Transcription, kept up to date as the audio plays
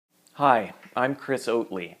Hi, I'm Chris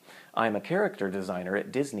Oatley. I'm a character designer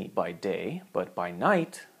at Disney by day, but by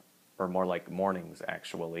night, or more like mornings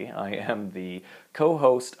actually, I am the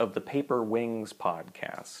co-host of the Paper Wings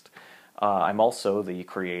podcast. I'm also the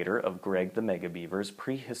creator of Greg the Mega Beaver's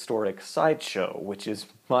Prehistoric Sideshow, which is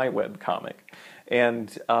my webcomic.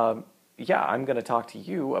 And yeah, I'm going to talk to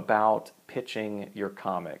you about pitching your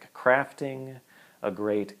comic, crafting a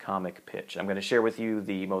great comic pitch. I'm going to share with you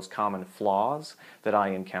the most common flaws that I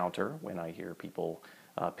encounter when I hear people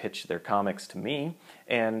pitch their comics to me,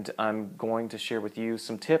 and I'm going to share with you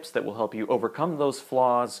some tips that will help you overcome those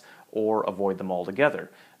flaws or avoid them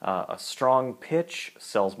altogether. A strong pitch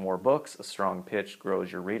sells more books. A strong pitch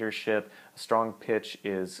grows your readership. A strong pitch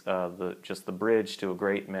is just the bridge to a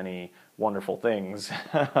great many wonderful things.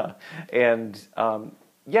 And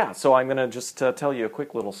yeah, so I'm going to just tell you a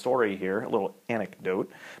quick little story here, a little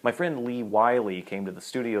anecdote. My friend Lee Wiley came to the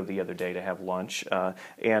studio the other day to have lunch,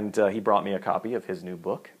 and he brought me a copy of his new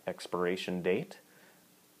book, Expiration Date,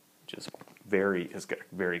 which is has got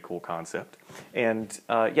a very cool concept. And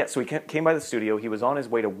yeah, so he came by the studio. He was on his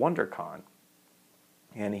way to WonderCon,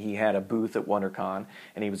 and he had a booth at WonderCon,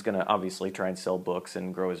 and he was going to obviously try and sell books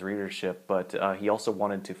and grow his readership, but he also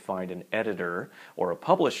wanted to find an editor or a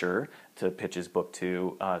publisher to pitch his book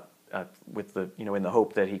to, with the in the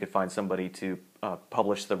hope that he could find somebody to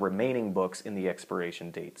publish the remaining books in the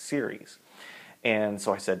Expiration Date series. And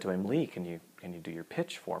so I said to him, Lee, can you do your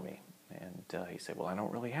pitch for me? And he said, well, I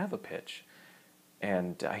don't really have a pitch.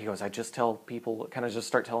 And he goes, I just tell people, kind of just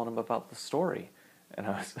start telling them about the story. And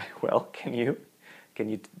I was like, well,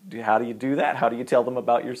 how do you do that? How do you tell them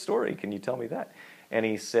about your story? Can you tell me that? And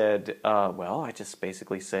he said, well, I just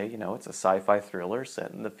basically say, it's a sci-fi thriller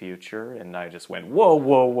set in the future. And I just went, whoa,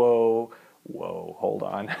 whoa, whoa, whoa, hold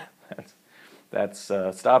on. That's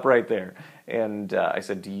stop right there. And I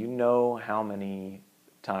said, do you know how many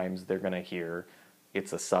times they're going to hear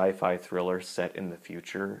it's a sci-fi thriller set in the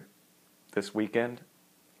future this weekend?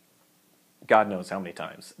 God knows how many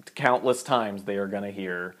times. Countless times they are going to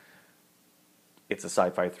hear it's a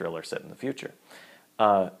sci-fi thriller set in the future.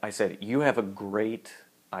 I said, you have a great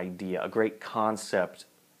idea, a great concept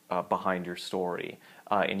behind your story,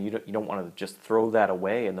 and you don't want to just throw that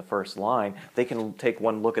away in the first line. They can take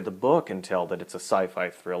one look at the book and tell that it's a sci-fi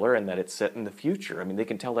thriller and that it's set in the future. I mean, they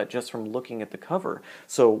can tell that just from looking at the cover.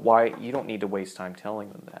 So you don't need to waste time telling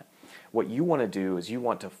them that. What you want to do is you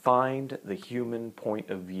want to find the human point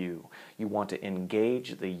of view. You want to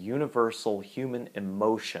engage the universal human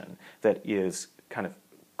emotion that is kind of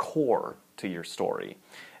core to your story.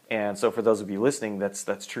 And so for those of you listening,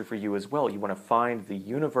 that's true for you as well. You want to find the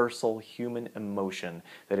universal human emotion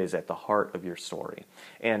that is at the heart of your story.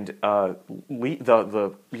 And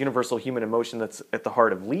the universal human emotion that's at the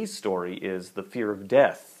heart of Lee's story is the fear of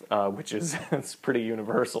death, which is it's pretty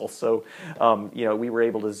universal. So we were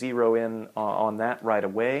able to zero in on that right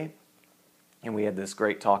away, and we had this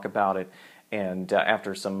great talk about it. And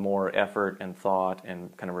after some more effort and thought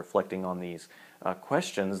and kind of reflecting on these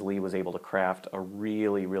questions, Lee was able to craft a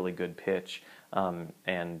really, really good pitch,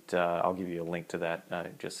 and I'll give you a link to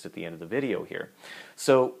that just at the end of the video here.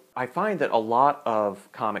 So I find that a lot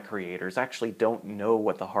of comic creators actually don't know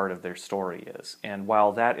what the heart of their story is, and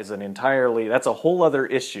while that is that's a whole other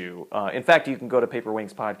issue. In fact, you can go to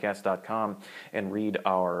paperwingspodcast.com and read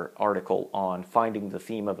our article on finding the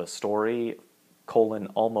theme of a story,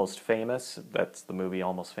 Almost Famous. That's the movie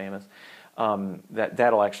Almost Famous.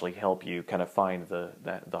 That'll actually help you kind of find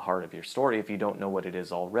the heart of your story if you don't know what it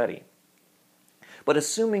is already. But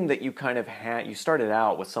assuming that you kind of you started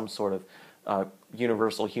out with some sort of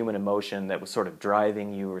universal human emotion that was sort of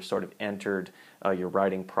driving you or sort of entered your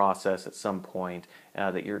writing process at some point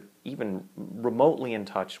that you're even remotely in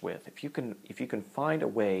touch with, if you can find a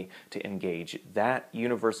way to engage that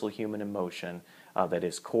universal human emotion that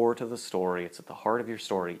is core to the story, it's at the heart of your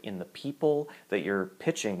story, in the people that you're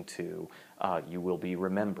pitching to, you will be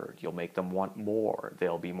remembered. You'll make them want more.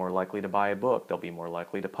 They'll be more likely to buy a book. They'll be more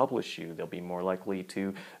likely to publish you. They'll be more likely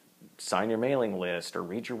to sign your mailing list or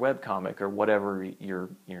read your webcomic or whatever your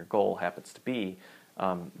goal happens to be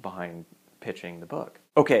behind pitching the book.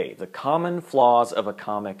 Okay, the common flaws of a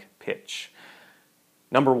comic pitch.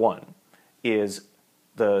 Number one is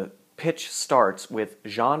the pitch starts with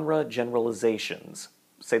genre generalizations.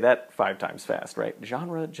 Say that 5 times fast, right?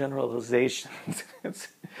 Genre generalizations. It's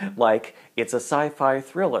like it's a sci-fi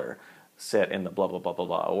thriller set in the blah, blah, blah, blah,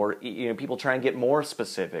 blah. Or people try and get more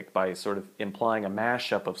specific by sort of implying a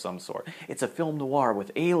mashup of some sort. It's a film noir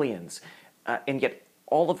with aliens, and yet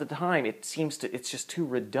all of the time it's just too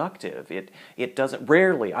reductive. It doesn't,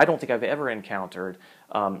 rarely, I don't think I've ever encountered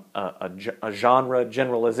a genre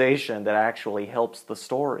generalization that actually helps the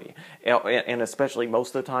story. And especially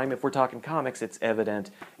most of the time, if we're talking comics, it's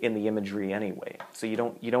evident in the imagery anyway. So you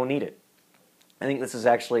don't need it. I think this is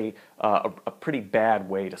actually a pretty bad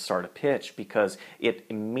way to start a pitch, because it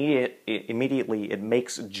immediately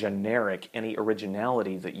makes generic any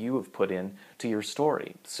originality that you have put in to your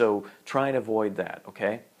story. So try and avoid that,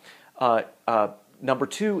 okay? Number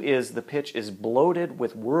 2 is the pitch is bloated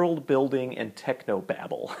with world building and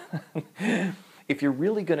technobabble. If you're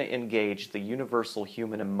really going to engage the universal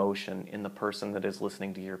human emotion in the person that is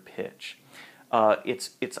listening to your pitch,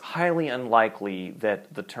 it's highly unlikely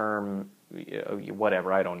that the term,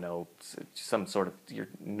 whatever, I don't know, some sort of your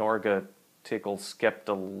Norga tickle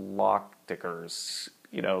skeptalocticers,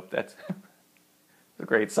 that's a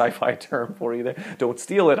great sci-fi term for you there. Don't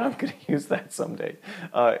steal it, I'm going to use that someday.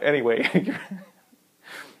 Anyway,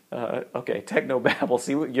 okay,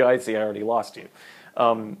 technobabble, I see I already lost you.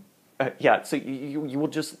 Yeah, so you will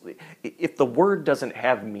just, if the word doesn't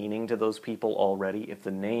have meaning to those people already, if the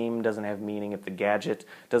name doesn't have meaning, if the gadget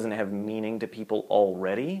doesn't have meaning to people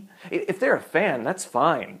already, if they're a fan, that's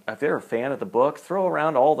fine. If they're a fan of the book, throw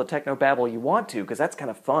around all the technobabble you want to, because that's kind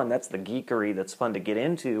of fun. That's the geekery that's fun to get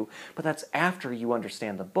into, but that's after you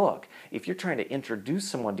understand the book. If you're trying to introduce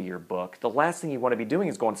someone to your book, the last thing you want to be doing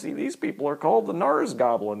is going, see, these people are called the Nars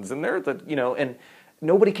Goblins, and they're the, and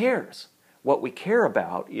nobody cares. What we care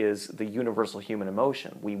about is the universal human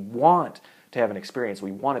emotion. We want to have an experience. We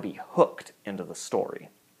want to be hooked into the story.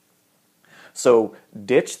 So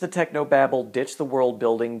ditch the technobabble, ditch the world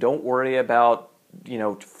building. Don't worry about,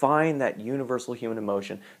 find that universal human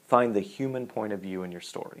emotion. Find the human point of view in your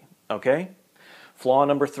story. Okay? Flaw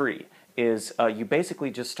number 3 is you basically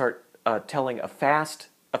just start telling a faster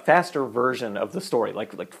version of the story,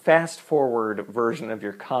 like fast forward version of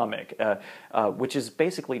your comic, which is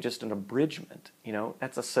basically just an abridgment.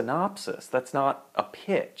 That's a synopsis. That's not a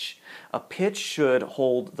pitch. A pitch should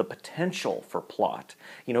hold the potential for plot.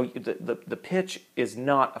 The pitch is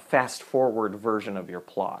not a fast forward version of your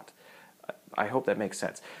plot. I hope that makes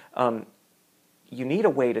sense. You need a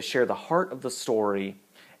way to share the heart of the story,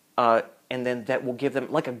 and then that will give them,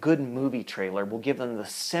 like a good movie trailer, will give them the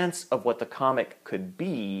sense of what the comic could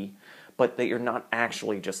be, but that you're not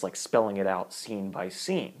actually just like spelling it out scene by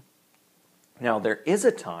scene. Now, there is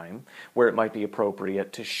a time where it might be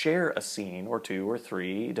appropriate to share a scene or 2 or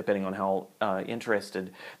 3, depending on how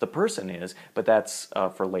interested the person is, but that's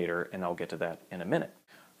for later, and I'll get to that in a minute.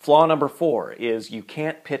 Flaw number 4 is you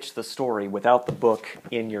can't pitch the story without the book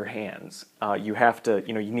in your hands. You have to,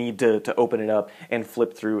 you need to open it up and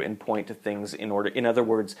flip through and point to things in other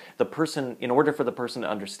words, in order for the person to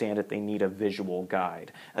understand it, they need a visual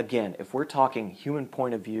guide. Again, if we're talking human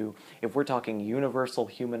point of view, if we're talking universal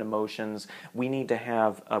human emotions, we need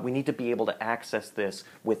to be able to access this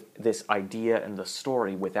with this idea and the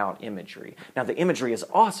story without imagery. Now, the imagery is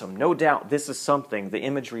awesome, no doubt. The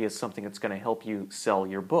imagery is something that's going to help you sell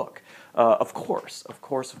your book. Of course.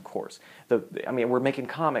 We're making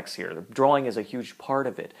comics here. The drawing is a huge part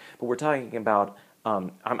of it, but we're talking about,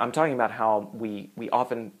 I'm talking about how we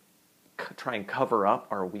often try and cover up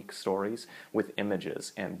our weak stories with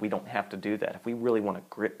images, and we don't have to do that. If we really want to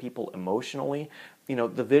grip people emotionally,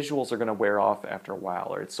 the visuals are going to wear off after a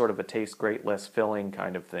while, or it's sort of a taste great, less filling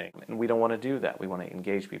kind of thing, and we don't want to do that. We want to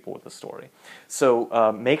engage people with the story.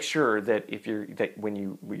 So make sure that when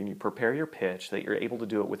you prepare your pitch, that you're able to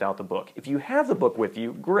do it without the book. If you have the book with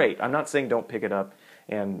you, great. I'm not saying don't pick it up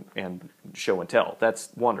and show and tell. That's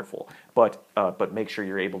wonderful, but make sure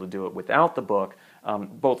you're able to do it without the book.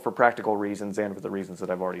 Both for practical reasons and for the reasons that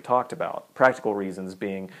I've already talked about. Practical reasons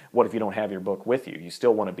being, what if you don't have your book with you? You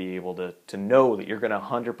still want to be able to know that you're going to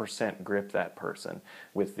 100% grip that person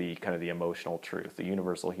with the kind of the emotional truth, the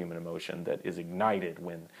universal human emotion that is ignited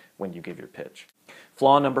when you give your pitch.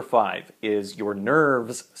 Flaw number 5 is your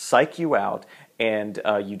nerves psych you out, and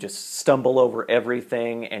you just stumble over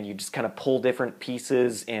everything, and you just kind of pull different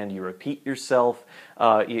pieces, and you repeat yourself.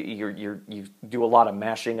 You do a lot of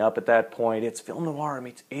mashing up at that point. It's film noir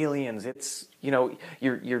meets aliens. It's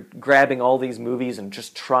you're grabbing all these movies and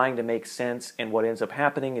just trying to make sense. And what ends up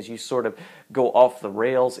happening is you sort of go off the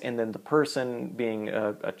rails, and then the person, being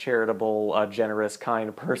a charitable, generous,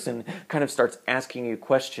 kind person, kind of starts asking you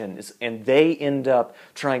questions, and they end up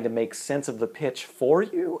trying to make sense of the pitch for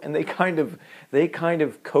you, and they kind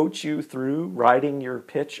of coach you through writing your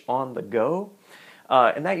pitch on the go.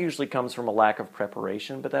 And that usually comes from a lack of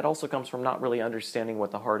preparation, but that also comes from not really understanding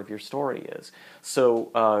what the heart of your story is.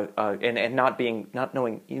 So, and not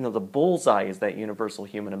knowing, the bullseye is that universal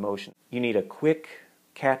human emotion. You need a quick,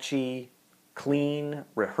 catchy, clean,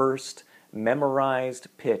 rehearsed, memorized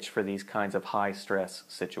pitch for these kinds of high-stress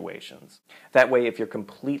situations. That way, if you're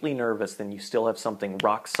completely nervous, then you still have something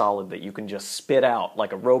rock solid that you can just spit out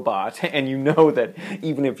like a robot, and you know that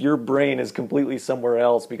even if your brain is completely somewhere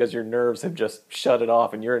else because your nerves have just shut it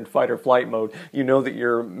off and you're in fight or flight mode, you know that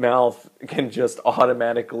your mouth can just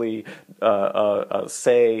automatically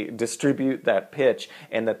distribute that pitch,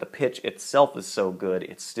 and that the pitch itself is so good,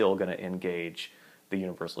 it's still going to engage the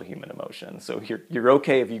universal human emotion. So you're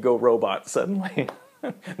okay if you go robot suddenly.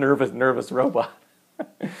 nervous robot.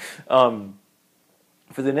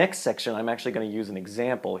 For the next section, I'm actually going to use an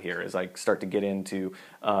example here as I start to get into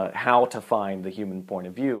how to find the human point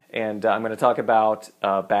of view. And I'm going to talk about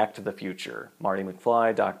Back to the Future. Marty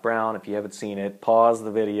McFly, Doc Brown. If you haven't seen it, pause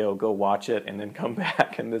the video, go watch it, and then come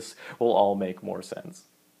back, and this will all make more sense.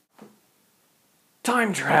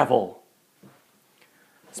 Time travel!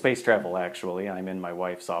 Space travel, actually. I'm in my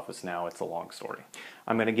wife's office now. It's a long story.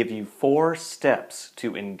 I'm going to give you 4 steps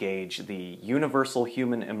to engage the universal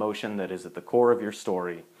human emotion that is at the core of your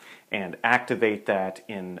story and activate that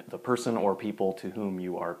in the person or people to whom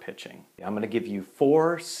you are pitching. I'm going to give you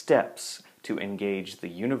 4 steps to engage the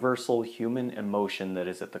universal human emotion that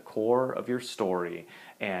is at the core of your story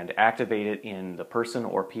and activate it in the person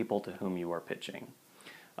or people to whom you are pitching.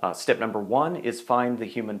 Step number 1 is find the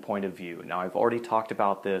human point of view. Now, I've already talked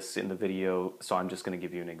about this in the video, so I'm just going to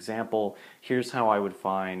give you an example. Here's how I would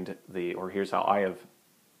find here's how I have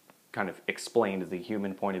kind of explained the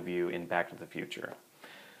human point of view in Back to the Future.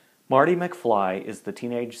 Marty McFly is the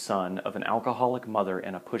teenage son of an alcoholic mother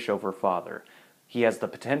and a pushover father. He has the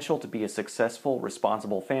potential to be a successful,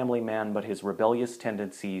 responsible family man, but his rebellious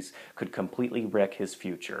tendencies could completely wreck his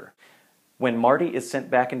future. When Marty is sent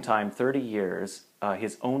back in time 30 years,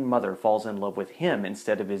 his own mother falls in love with him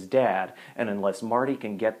instead of his dad, and unless Marty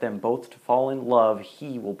can get them both to fall in love,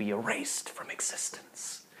 he will be erased from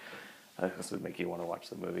existence. This would make you want to watch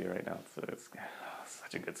the movie right now. It's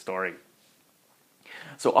such a good story.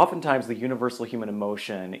 So oftentimes the universal human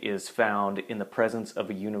emotion is found in the presence of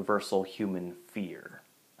a universal human fear.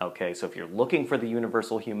 Okay, so if you're looking for the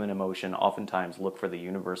universal human emotion, oftentimes look for the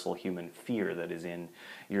universal human fear that is in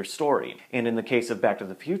your story. And in the case of Back to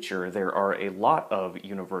the Future, there are a lot of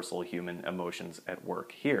universal human emotions at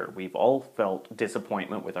work here. We've all felt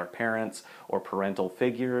disappointment with our parents or parental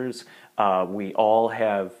figures. We all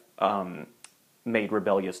have made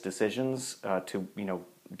rebellious decisions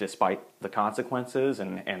despite the consequences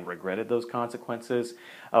and regretted those consequences.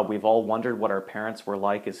 We've all wondered what our parents were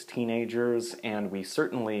like as teenagers, and we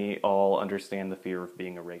certainly all understand the fear of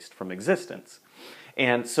being erased from existence.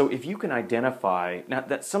 And so if you can identify, now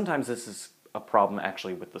that sometimes this is a problem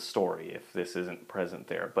actually with the story if this isn't present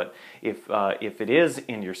there, but if it is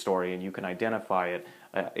in your story and you can identify it,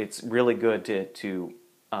 it's really good to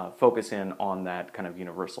focus in on that kind of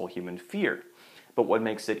universal human fear. But what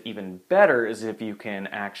makes it even better is if you can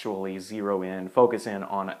actually focus in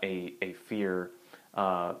on a fear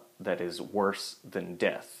that is worse than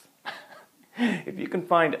death. If you can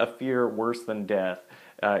find a fear worse than death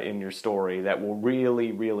in your story, that will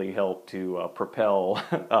really, really help to propel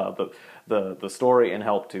the story and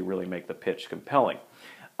help to really make the pitch compelling.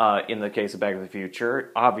 In the case of Back to the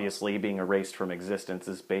Future, obviously being erased from existence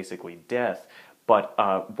is basically death, but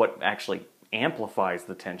what actually amplifies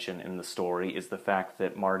the tension in the story is the fact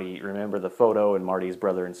that Marty, remember the photo and Marty's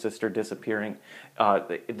brother and sister disappearing?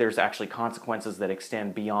 There's actually consequences that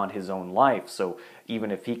extend beyond his own life. So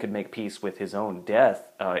even if he could make peace with his own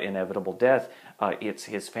death, inevitable death, it's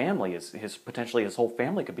his family, potentially his whole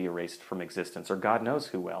family could be erased from existence, or God knows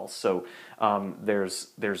who else. So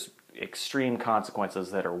there's extreme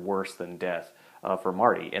consequences that are worse than death for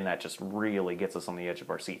Marty, and that just really gets us on the edge of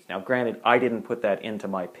our seats. Now, granted, I didn't put that into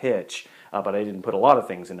my pitch, but I didn't put a lot of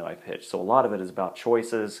things into my pitch. So a lot of it is about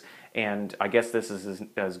choices, and I guess this is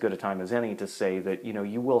as good a time as any to say that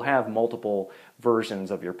you will have multiple versions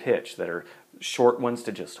of your pitch that are short ones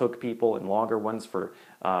to just hook people and longer ones for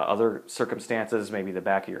other circumstances, maybe the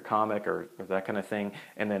back of your comic or that kind of thing,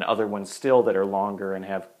 and then other ones still that are longer and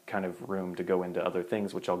have kind of room to go into other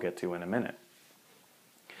things, which I'll get to in a minute.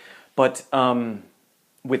 But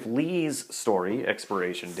with Lee's story,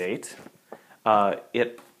 Expiration Date,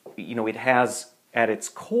 it has at its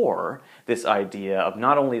core this idea of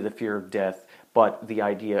not only the fear of death, but the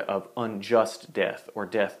idea of unjust death or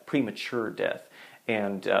premature death.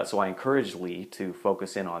 And so I encourage Lee to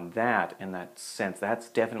focus in on that in that sense. That's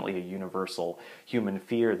definitely a universal human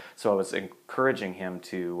fear. So I was encouraging him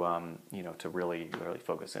to, to really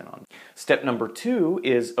focus in on. Step number 2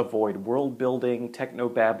 is avoid world building,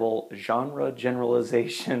 technobabble, genre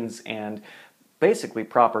generalizations, and basically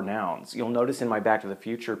proper nouns. You'll notice in my Back to the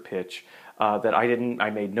Future pitch that I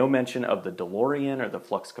made no mention of the DeLorean or the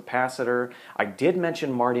flux capacitor. I did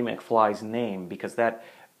mention Marty McFly's name because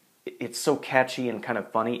it's so catchy and kind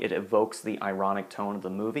of funny. It evokes the ironic tone of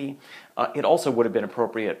the movie. It also would have been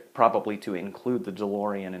appropriate probably to include the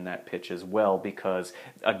DeLorean in that pitch as well because,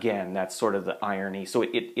 again, that's sort of the irony. So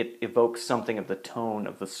it evokes something of the tone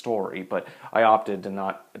of the story, but I opted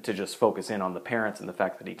to just focus in on the parents and the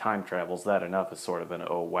fact that he time travels. That enough is sort of an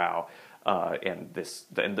oh wow.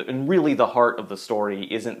 And really the heart of the story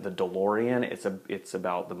isn't the DeLorean. It's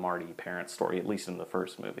about the Marty parent story, at least in the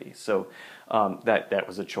first movie. So that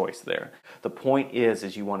was a choice there. The point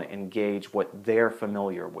is you want to engage what they're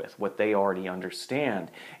familiar with, what they already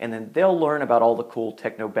understand, and then they'll learn about all the cool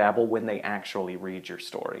technobabble when they actually read your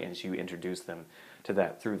story, as you introduce them to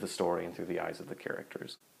that through the story and through the eyes of the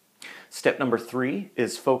characters. Step number 3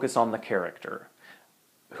 is focus on the character.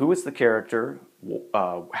 Who is the character?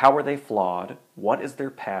 How are they flawed? What is their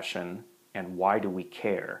passion? And why do we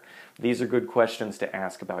care? These are good questions to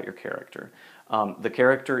ask about your character. The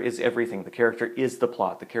character is everything. The character is the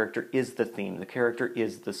plot. The character is the theme. The character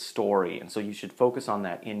is the story. And so you should focus on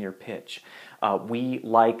that in your pitch. We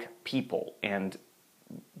like people, and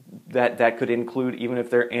that could include even if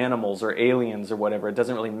they're animals or aliens or whatever. It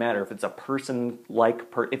doesn't really matter. If it's a person-like,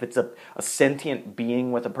 if it's a sentient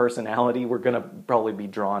being with a personality, we're going to probably be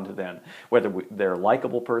drawn to them. Whether they're a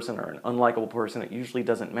likable person or an unlikable person, it usually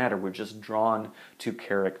doesn't matter. We're just drawn to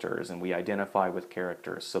characters, and we identify with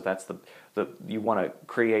characters. So that's you want to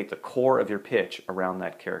create the core of your pitch around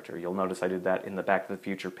that character. You'll notice I did that in the Back to the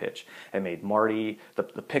Future pitch. I made Marty, the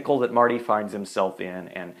pickle that Marty finds himself in,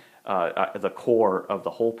 and the core of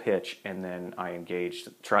the whole pitch, and then I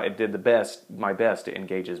did my best to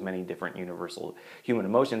engage as many different universal human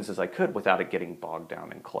emotions as I could without it getting bogged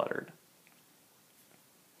down and cluttered.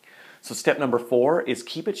 So step number 4 is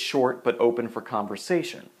keep it short but open for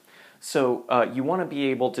conversation. So you want to be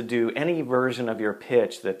able to do any version of your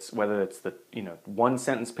pitch whether it's the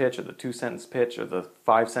 1-sentence pitch or the 2-sentence pitch or the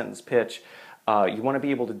 5-sentence pitch. You want to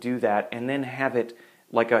be able to do that and then have it,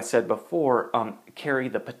 like I said before, carry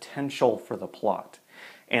the potential for the plot.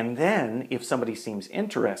 And then, if somebody seems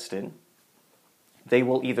interested, they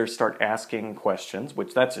will either start asking questions,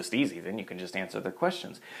 which that's just easy, then you can just answer their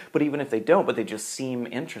questions. But even if they don't, but they just seem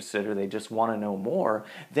interested or they just want to know more,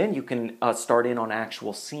 then you can start in on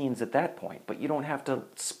actual scenes at that point. But you don't have to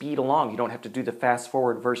speed along. You don't have to do the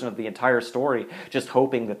fast-forward version of the entire story just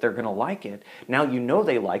hoping that they're going to like it. Now you know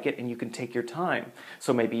they like it and you can take your time.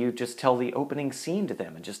 So maybe you just tell the opening scene to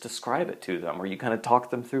them and just describe it to them, or you kind of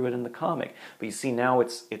talk them through it in the comic. But you see, now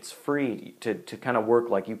it's free to kind of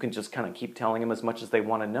work. Like, you can just kind of keep telling them as much as they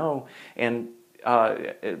want to know, and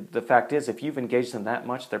the fact is, if you've engaged them that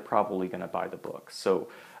much, they're probably going to buy the book. So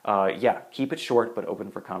yeah, keep it short but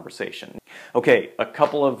open for conversation. Okay, a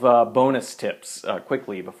couple of bonus tips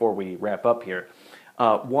quickly before we wrap up here.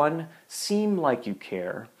 1, seem like you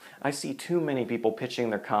care. I see too many people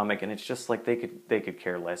pitching their comic, and it's just like they could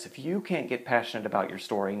care less. If you can't get passionate about your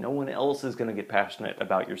story, no one else is going to get passionate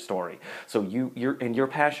about your story. So your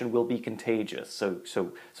passion will be contagious. So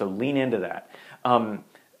lean into that.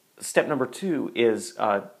 Step number 2 is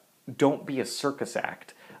don't be a circus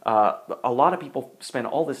act. A lot of people spend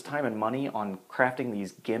all this time and money on crafting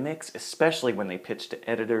these gimmicks, especially when they pitch to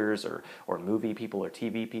editors or movie people or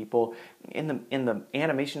TV people. In the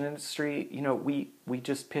animation industry, we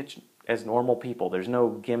just pitch as normal people. There's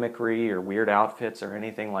no gimmickry or weird outfits or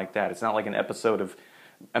anything like that. It's not like an episode of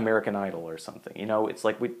American Idol or something. It's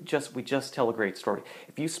like we just tell a great story.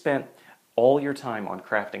 If you spent all your time on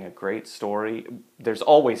crafting a great story, there's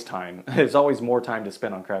always time. There's always more time to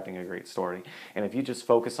spend on crafting a great story. And if you just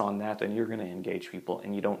focus on that, then you're going to engage people,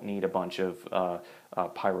 and you don't need a bunch of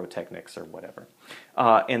pyrotechnics or whatever.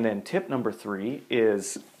 And then tip number 3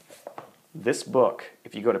 is this book.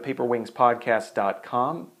 If you go to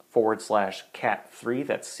paperwingspodcast.com/cat3,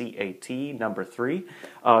 that's CAT number 3,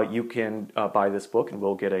 you can buy this book, and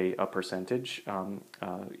we'll get a percentage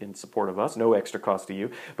in support of us. No extra cost to you.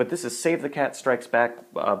 But this is Save the Cat Strikes Back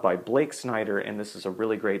by Blake Snyder, and this is a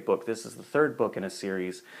really great book. This is the 3rd book in a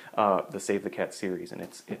series, the Save the Cat series, and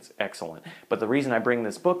it's excellent. But the reason I bring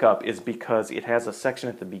this book up is because it has a section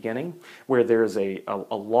at the beginning where there's a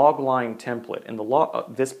log line template. And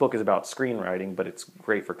this book is about screenwriting, but it's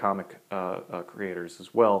great for comic creators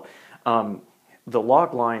as well. The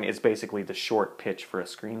log line is basically the short pitch for a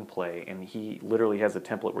screenplay, and he literally has a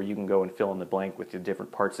template where you can go and fill in the blank with the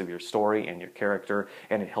different parts of your story and your character,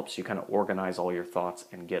 and it helps you kind of organize all your thoughts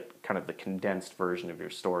and get kind of the condensed version of your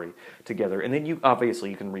story together. And then you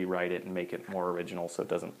can rewrite it and make it more original so it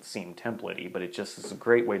doesn't seem templatey, but it just is a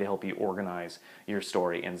great way to help you organize your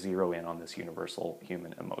story and zero in on this universal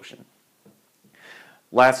human emotion.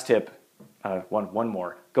 Last tip, one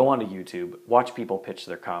more. Go onto YouTube, watch people pitch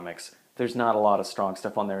their comics. There's not a lot of strong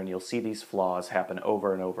stuff on there, and you'll see these flaws happen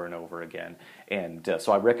over and over and over again. And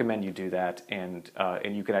so I recommend you do that, and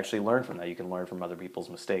you can actually learn from that. You can learn from other people's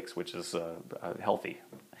mistakes, which is healthy.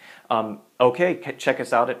 Okay, check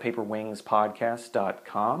us out at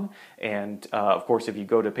paperwingspodcast.com. And of course, if you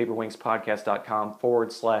go to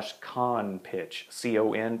paperwingspodcast.com/conpitch, CONPITCH,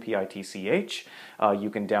 you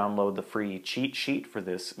can download the free cheat sheet for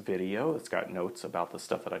this video. It's got notes about the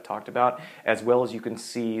stuff that I talked about, as well as you can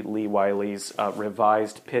see Lee Wiley's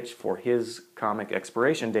revised pitch for his comic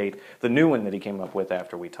expiration date, the new one that he came up with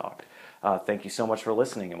after we talked. Thank you so much for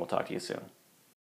listening, and we'll talk to you soon.